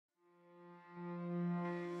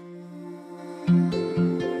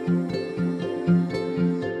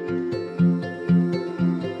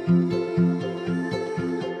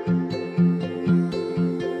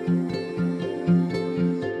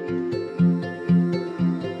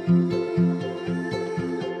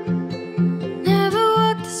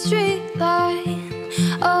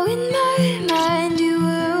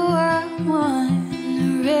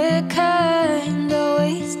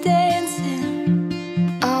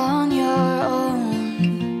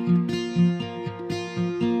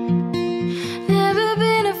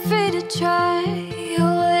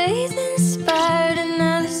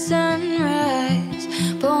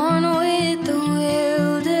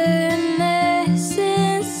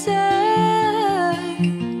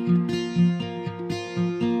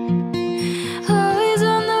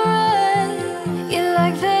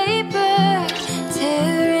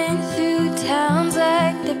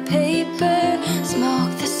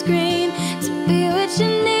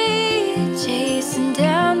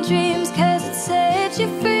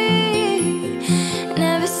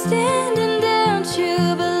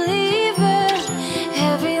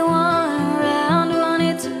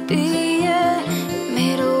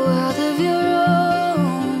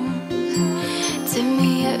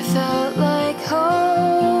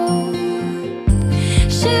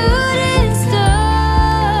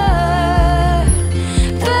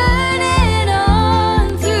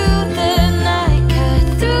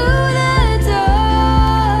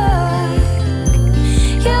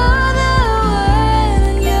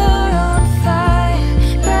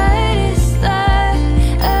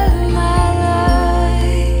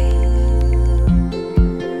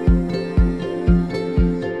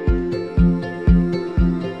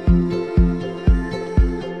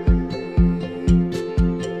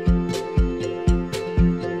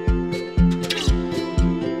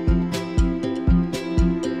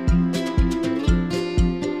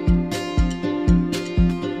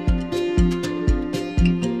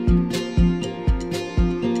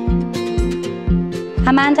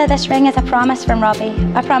Amanda, this ring is a promise from Robbie.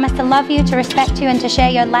 A promise to love you, to respect you, and to share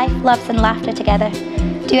your life, loves and laughter together.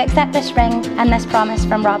 Do you accept this ring and this promise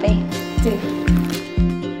from Robbie? Do.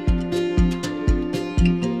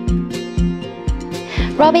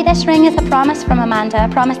 Robbie, this ring is a promise from Amanda. A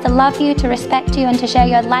promise to love you, to respect you, and to share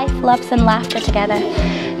your life, loves and laughter together.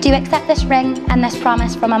 Do you accept this ring and this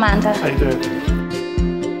promise from Amanda? I do.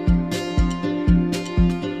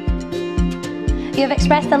 You have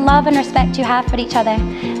expressed the love and respect you have for each other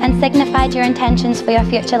and signified your intentions for your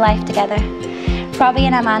future life together. Robbie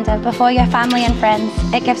and Amanda, before your family and friends,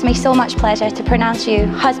 it gives me so much pleasure to pronounce you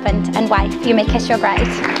husband and wife. You may kiss your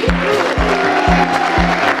bride.